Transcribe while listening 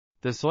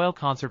The Soil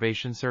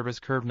Conservation Service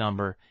Curve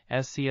Number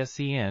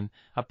 (SCS-CN)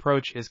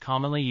 approach is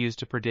commonly used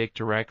to predict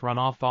direct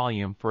runoff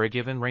volume for a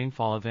given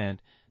rainfall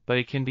event, but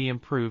it can be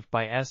improved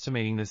by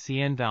estimating the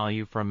CN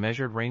value from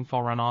measured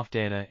rainfall runoff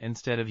data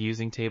instead of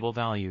using table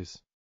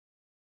values.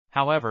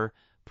 However,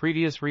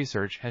 previous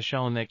research has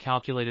shown that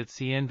calculated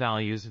CN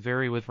values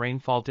vary with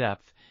rainfall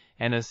depth,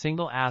 and a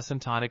single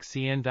asymptotic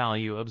CN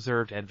value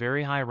observed at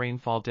very high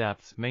rainfall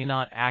depths may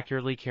not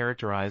accurately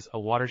characterize a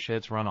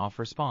watershed's runoff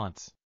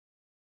response.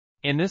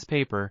 In this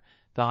paper,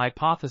 the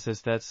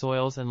hypothesis that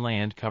soils and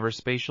land cover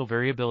spatial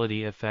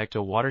variability affect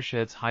a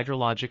watershed's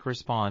hydrologic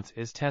response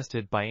is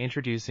tested by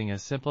introducing a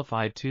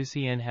simplified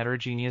 2CN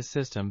heterogeneous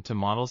system to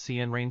model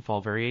CN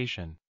rainfall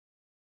variation.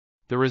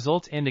 The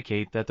results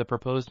indicate that the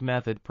proposed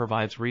method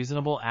provides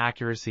reasonable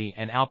accuracy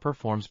and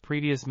outperforms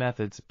previous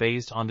methods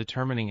based on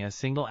determining a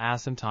single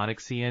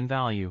asymptotic CN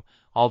value,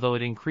 although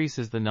it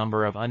increases the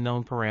number of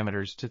unknown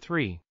parameters to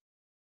 3.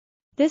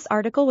 This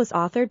article was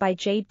authored by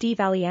J.D.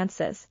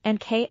 Valiantzas and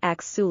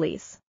K.X.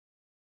 Soulis.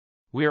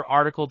 We're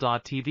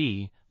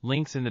RTCLTV,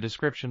 links in the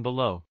description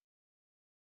below.